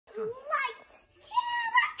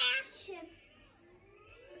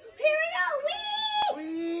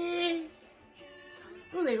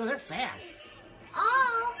fast.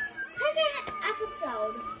 Oh, pick an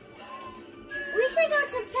episode. We should go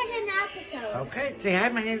to pick an episode. Okay. Say hi,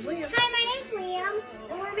 my name's Liam. Hi, my name's Liam,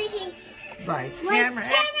 and we're making Lights, Lights, camera,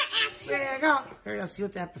 action. There you go. Here, let's see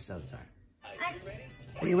what the episodes are.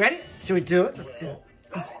 Are you ready? Should we do it? Let's do it.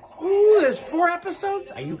 Ooh, there's 4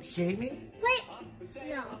 episodes? Are you kidding me? Wait,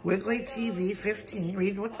 no. Wiggly TV 15.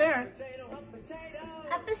 Read what's there.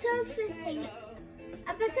 Episode 15,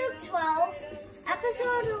 episode 12,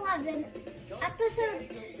 episode 11,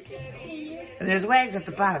 episode 16. And there's wags at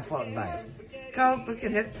the bottom floating by. Go,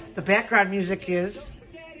 and the background music is...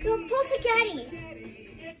 Go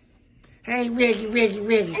Pussycatty. Hey, Wiggy, Wiggy,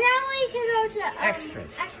 Wiggy. And now we can go to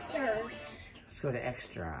Extras. Extras. Let's go to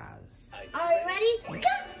extras. Are you ready?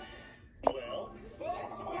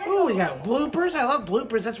 Ooh, we got bloopers. I love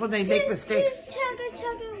bloopers. That's when they make mistakes. Chugga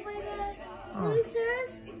chugga wigga.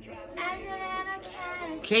 Losers. And banana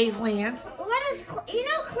cat. Caveland. What is, you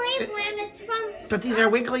know Caveland, it's from... But these are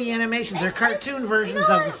wiggly animations. They're cartoon versions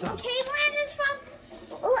of the song. Caveland is from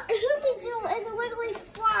Hoopy-Doo is a wiggly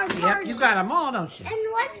frog. Yep, you got them all, don't you? And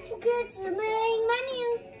let's get the main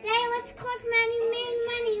menu. Hey, let's click menu.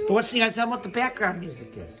 But tell them what the background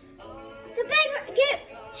music is. The big, get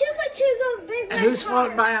Chuka Chuka Big And Red who's Car.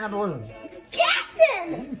 floating by on a balloon?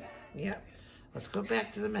 Captain! Yep. Let's go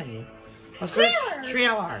back to the menu. Let's go to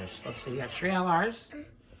trailers. Let's see, you got trailers.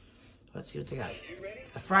 Let's see what they got.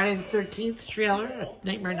 A Friday the 13th trailer. A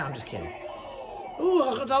Nightmare. No, I'm just kidding. Ooh,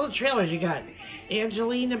 look at all the trailers you got.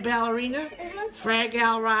 Angelina Ballerina,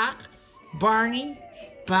 Fraggle Rock, Barney,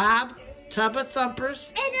 Bob, Tubba Thumpers,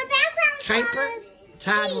 And the background Kuiper,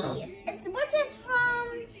 song is Todd T. It's which is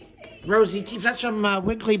from... Rosie T. That's from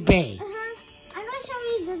Wiggly Bay. I'm going to show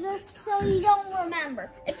you this so you don't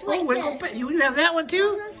remember. It's like Wiggle this. Bay. You have that one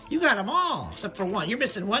too? You got them all, except for one. You're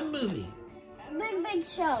missing one movie. Big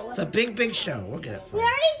Show. The Big Show. We'll get it for We you.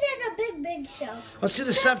 already did a Big Show. Let's do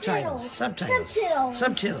the subtitles. Subtitles.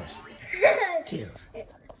 Subtitles. Are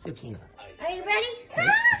you ready?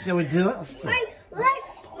 Shall we do it? Let's do it. Alright,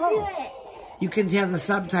 let's do it. You can have the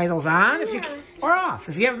subtitles on if you or off.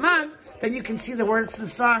 If you have them on, then you can see the words to the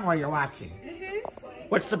song while you're watching.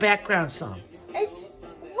 What's the background song? It's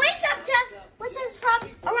Wake Up Just, which is from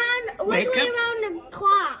around Wake wiggly Up? around the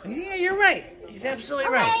clock. Yeah, you're right. He's absolutely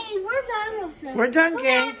Okay, right. we're done with this. We're done, Go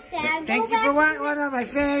gang. back, Dad. Thank Go you for back watching to one of my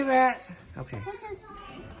favorite. Okay.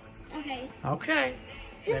 Okay. Okay.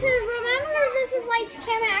 This is, remember, this is Lights,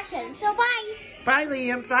 Camera, Action. So bye. Bye,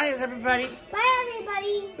 Liam. Bye, everybody. Bye,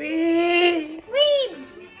 everybody. Wee. Read.